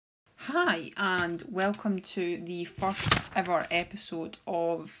Hi, and welcome to the first ever episode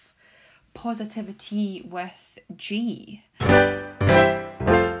of Positivity with G.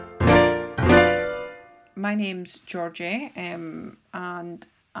 My name's Georgie, and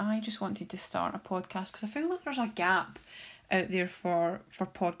I just wanted to start a podcast because I feel like there's a gap out there for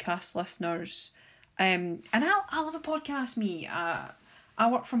podcast listeners. And I love a podcast, me. I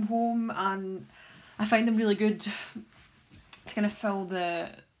work from home and I find them really good to kind of fill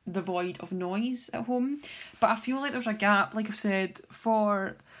the void of noise at home. But I feel like there's a gap, like I've said,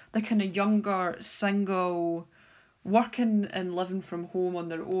 for the kind of younger, single, working and living from home on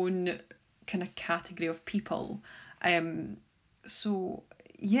their own kind of category of people. So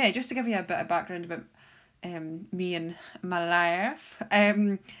yeah, just to give you a bit of background about me and my life.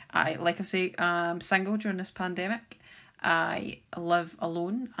 I'm single during this pandemic. I live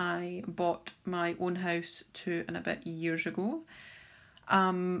alone. I bought my own house 2.5 years ago.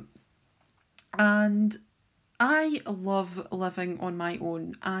 And I love living on my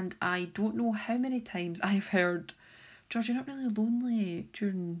own, and I don't know how many times I've heard, George, you're not really lonely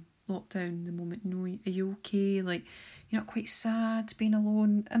during lockdown the moment. No, are you okay? Like, you're not quite sad being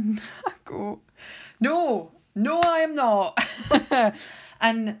alone? And I go, no, I am not.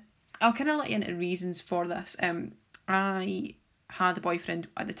 And I'll kind of let you into reasons for this. I had a boyfriend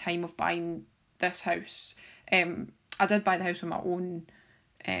at the time of buying this house. I did buy the house on my own,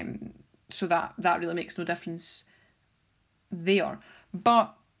 so that really makes no difference there.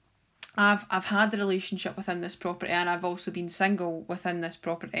 But I've had a relationship within this property, and I've also been single within this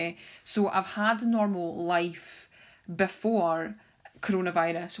property. So I've had a normal life before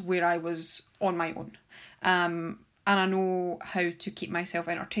coronavirus where I was on my own. And I know how to keep myself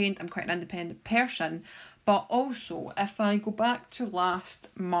entertained. I'm quite an independent person. But also, if I go back to last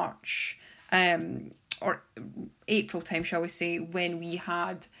March, or April time, shall we say, when we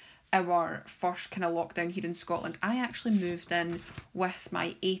had our first kind of lockdown here in Scotland, I actually moved in with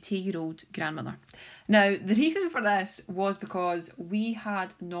my 80-year-old grandmother. Now, the reason for this was because we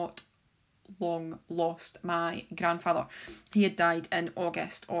had not long lost my grandfather. He had died in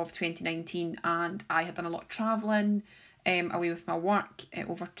August of 2019, and I had done a lot of travelling away with my work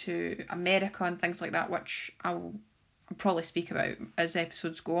over to America and things like that, which I'll probably speak about as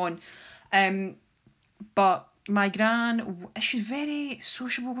episodes go on. But my gran, she's very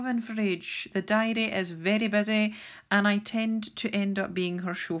sociable woman for age. The diary is very busy, and I tend to end up being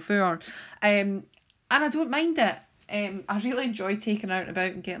her chauffeur. And I don't mind it. I really enjoy taking her out and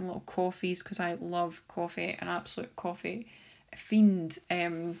about and getting little coffees because I love coffee, an absolute coffee fiend.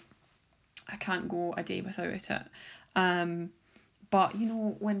 I can't go a day without it. But, you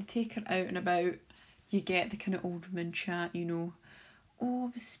know, when they take her out and about, you get the kind of old woman chat, you know. Oh,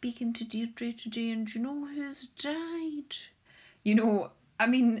 I was speaking to Deirdre today, and do you know who's died? You know, I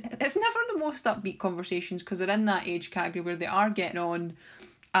mean, it's never the most upbeat conversations because they're in that age category where they are getting on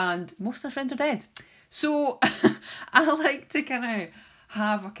and most of their friends are dead. So I like to kind of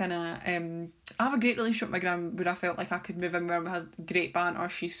have I have a great relationship with my gran where I felt like I could move in where we had great banter.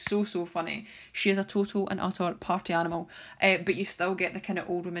 She's so funny. She is a total and utter party animal. But you still get the kind of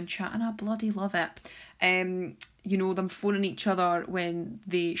old women chat, and I bloody love it. You know, them phoning each other when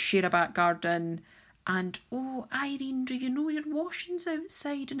they share a back garden, and, oh, Irene, do you know your washing's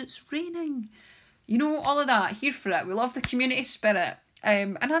outside and it's raining? You know, all of that. Here for it. We love the community spirit.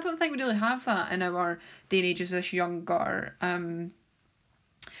 And I don't think we really have that in our day and age as this younger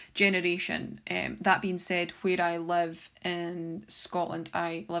generation. That being said, where I live in Scotland,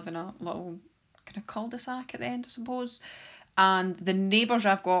 I live in a little kind of cul-de-sac at the end, I suppose. And the neighbours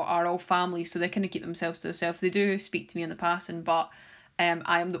I've got are all family, so they kind of keep themselves to themselves. They do speak to me in the passing, but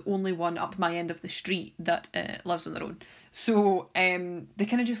I am the only one up my end of the street that lives on their own. So they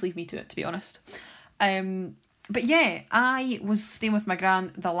kind of just leave me to it, to be honest. But yeah, I was staying with my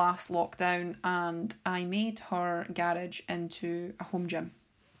gran the last lockdown, and I made her garage into a home gym.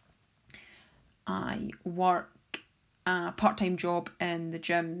 I work a part-time job in the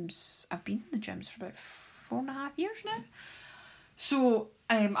gyms. I've been in the gyms for about 4.5 years now. So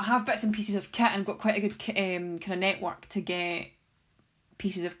I have bits and pieces of kit, and got quite a good kind of network to get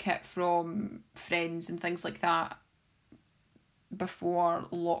pieces of kit from friends and things like that before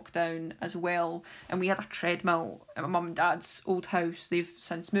lockdown as well. And we had a treadmill at my mum and dad's old house. They've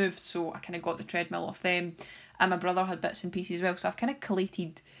since moved, so I kind of got the treadmill off them. And my brother had bits and pieces as well, so I've kind of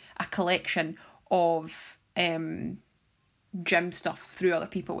collated a collection of gym stuff through other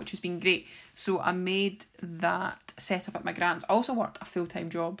people, which has been great. So I made that set up at my grand's. I also work a full-time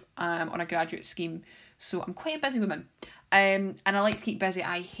job on a graduate scheme, so I'm quite a busy woman. And I like to keep busy.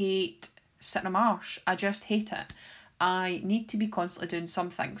 I hate sitting on my arse. I just hate it. I need to be constantly doing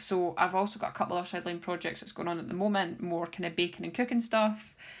something. So I've also got a couple of sideline projects that's going on at the moment, more kind of baking and cooking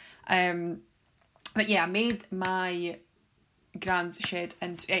stuff. But yeah, I made my grand's shed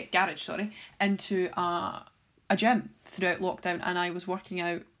into garage, into a gym throughout lockdown, and I was working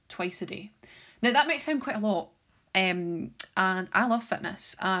out twice a day. Now that might sound quite a lot, and I love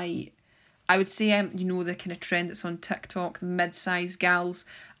fitness. I would say the kind of trend that's on TikTok, the mid-sized gals.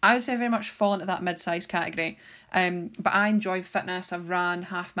 I would say I very much fall into that mid-sized category. But I enjoy fitness. I've ran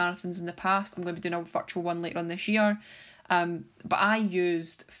half marathons in the past. I'm going to be doing a virtual one later on this year. But I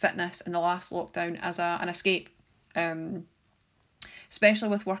used fitness in the last lockdown as an escape. Especially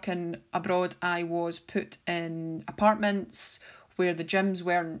with working abroad, I was put in apartments where the gyms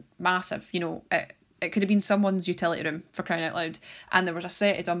weren't massive. It could have been someone's utility room, for crying out loud. And there was a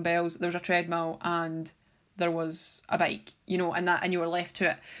set of dumbbells, there was a treadmill, and there was a bike, and you were left to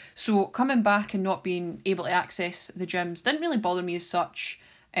it. So coming back and not being able to access the gyms didn't really bother me as such.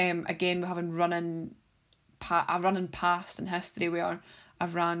 Again, we having running past in history where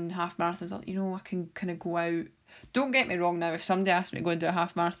I've ran half marathons. I can kind of go out. Don't get me wrong now, if somebody asked me to go and do a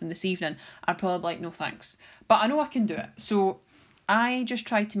half marathon this evening, I'd probably be like, no thanks. But I know I can do it. So I just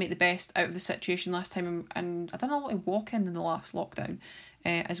tried to make the best out of the situation last time, and I done a lot of walking in the last lockdown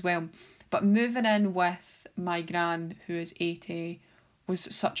as well. But moving in with my gran, who is 80, was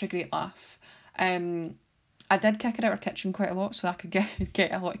such a great laugh. I did kick her out of her kitchen quite a lot so I could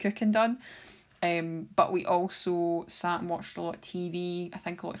get a lot of cooking done. But we also sat and watched a lot of TV. I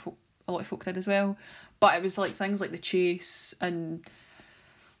think a lot of folk did as well. But it was like things like The Chase and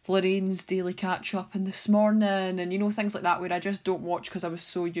Lorraine's Daily Catch Up and This Morning and things like that where I just don't watch because I was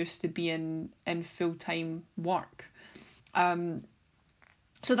so used to being in full-time work. So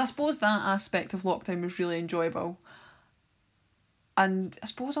I suppose that aspect of lockdown was really enjoyable. And I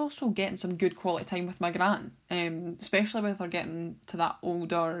suppose also getting some good quality time with my gran, especially with her getting to that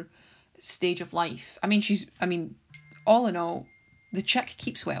older stage of life. All in all, the chick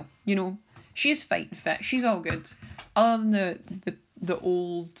keeps well, She is fit and fit. She's all good. Other than the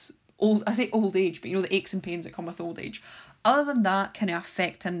old, I say old age, but the aches and pains that come with old age. Other than that kind of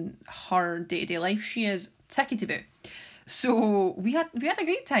affecting her day-to-day life, she is tickety-boo. So we had a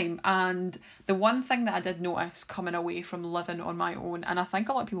great time, and the one thing that I did notice coming away from living on my own, and I think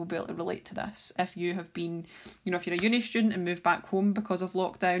a lot of people will be able to relate to this if you have been, if you're a uni student and moved back home because of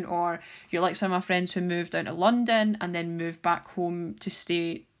lockdown, or you're like some of my friends who moved down to London and then moved back home to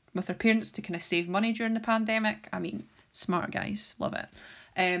stay with their parents to kind of save money during the pandemic. Smart guys, love it.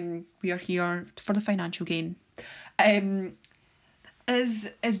 We are here for the financial gain.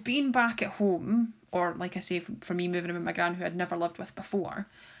 Is being back at home, or like I say, for me moving in with my gran who I'd never lived with before,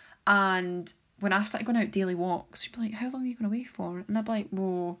 and when I started going out daily walks, she'd be like, how long are you going away for? And I'd be like,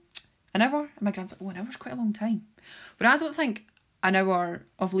 well, an hour. And my gran's like, an hour's quite a long time. But I don't think an hour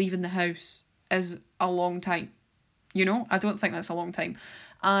of leaving the house is a long time. I don't think that's a long time.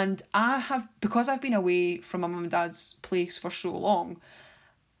 And because I've been away from my mum and dad's place for so long,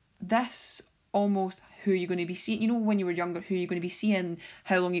 this almost who you're going to be seeing, when you were younger, who you're going to be seeing,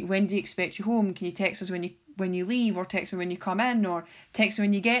 how long, when do you expect you home, can you text us when you leave, or text me when you come in, or text me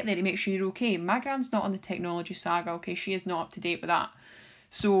when you get there to make sure you're okay. My gran's not on the technology saga, okay, she is not up to date with that.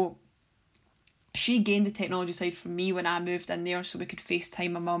 So she gained the technology side from me when I moved in there so we could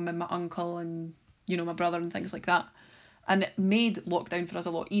FaceTime my mum and my uncle and, my brother and things like that. And it made lockdown for us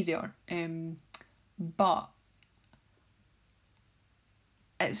a lot easier. But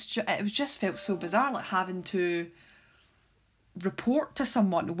it was just felt so bizarre, like having to report to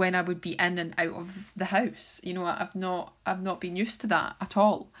someone when I would be in and out of the house. I've not been used to that at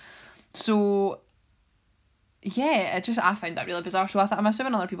all. So yeah, I find that really bizarre. So I'm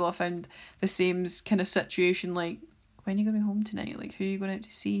assuming other people have found the same kind of situation, like, when are you going to be home tonight? Like, who are you going out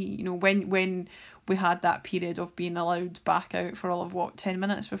to see? When we had that period of being allowed back out for all of 10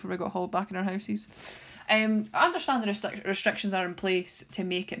 minutes before we got hauled back in our houses. I understand the restrictions are in place to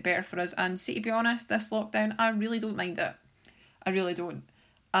make it better for us, and see, to be honest, this lockdown, I really don't mind it. I really don't.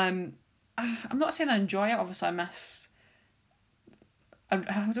 I'm not saying I enjoy it. Obviously, I don't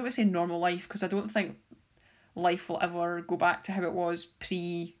want to say normal life, because I don't think life will ever go back to how it was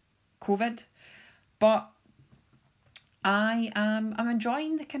pre-COVID, but I'm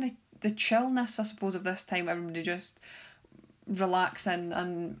enjoying the kind of the chillness, I suppose, of this time. Everybody just relaxing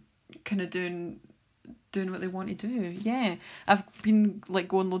and kind of doing what they want to do. Yeah, I've been like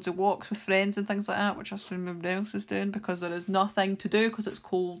going loads of walks with friends and things like that, which I assume everybody else is doing, because there is nothing to do because it's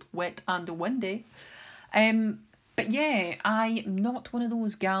cold, wet and windy. But yeah, I'm not one of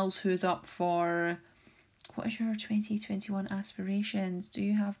those gals who's up for what is your 2021 aspirations? Do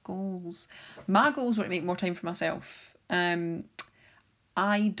you have goals? My goals were to make more time for myself.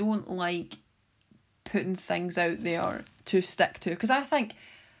 I don't like putting things out there to stick to, because I think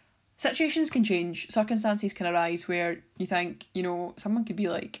situations can change, circumstances can arise where you think, you know, someone could be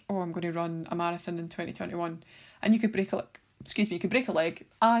like, oh, I'm going to run a marathon in 2021, and you could break a leg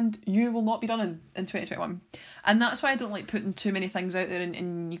and you will not be running in 2021. And that's why I don't like putting too many things out there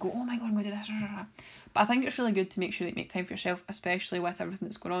and you go, oh my god, I'm going to do this. But I think it's really good to make sure that you make time for yourself, especially with everything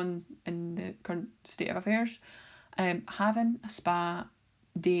that's going on in the current state of affairs. Having a spa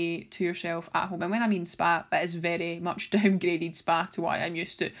day to yourself at home, and when I mean spa, it is very much downgraded spa to what I'm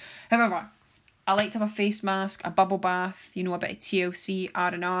used to. However, I like to have a face mask, a bubble bath, you know, a bit of TLC,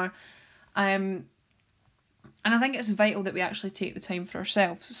 R&R. And I think it's vital that we actually take the time for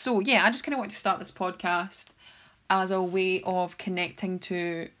ourselves. So yeah, I just kind of want to start this podcast as a way of connecting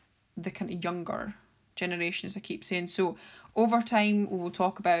to the kind of younger generation, as I keep saying. So over time, we will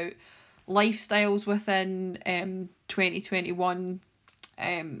talk about lifestyles within 2021,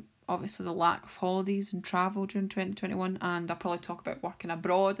 obviously the lack of holidays and travel during 2021, and I'll probably talk about working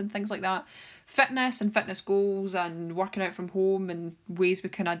abroad and things like that, fitness and fitness goals and working out from home and ways we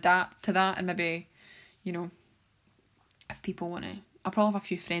can adapt to that, and maybe, you know, if people want to, I'll probably have a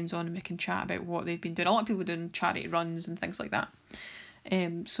few friends on and we can chat about what they've been doing. A lot of people doing charity runs and things like that.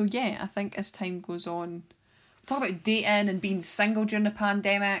 So yeah, I think as time goes on, we'll talk about dating and being single during the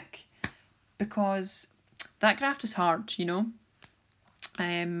pandemic, because that graft is hard, you know.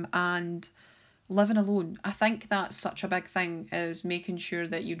 And living alone, I think that's such a big thing, is making sure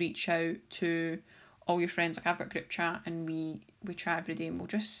that you reach out to all your friends. Like, I've got a group chat and we chat every day, and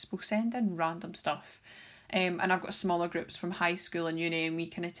we'll send in random stuff. And I've got smaller groups from high school and uni, and we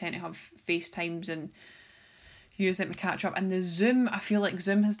kind of tend to have FaceTimes and use it to catch up. And the Zoom, I feel like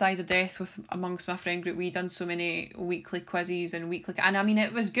Zoom has died a death amongst my friend group. We done so many weekly quizzes and and I mean,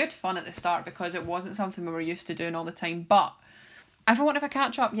 it was good fun at the start because it wasn't something we were used to doing all the time. But if I want to have a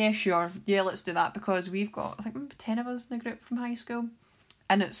catch up, yeah, sure, yeah, let's do that, because we've got, I think, maybe 10 of us in the group from high school,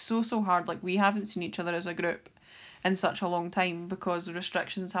 and it's so hard. Like, we haven't seen each other as a group in such a long time because the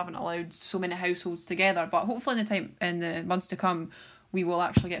restrictions haven't allowed so many households together. But hopefully in the months to come, we will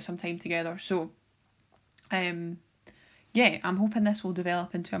actually get some time together. So yeah, I'm hoping this will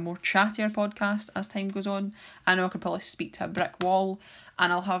develop into a more chattier podcast as time goes on. I know I could probably speak to a brick wall,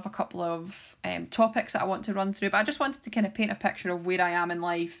 and I'll have a couple of topics that I want to run through, but I just wanted to kind of paint a picture of where I am in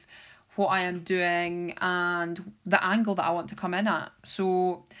life, what I am doing, and the angle that I want to come in at.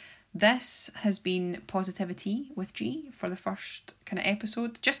 So this has been Positivity with G for the first kind of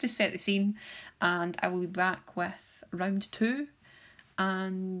episode, just to set the scene, and I will be back with round 2,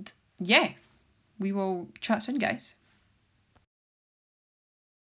 and yeah, we will chat soon, guys.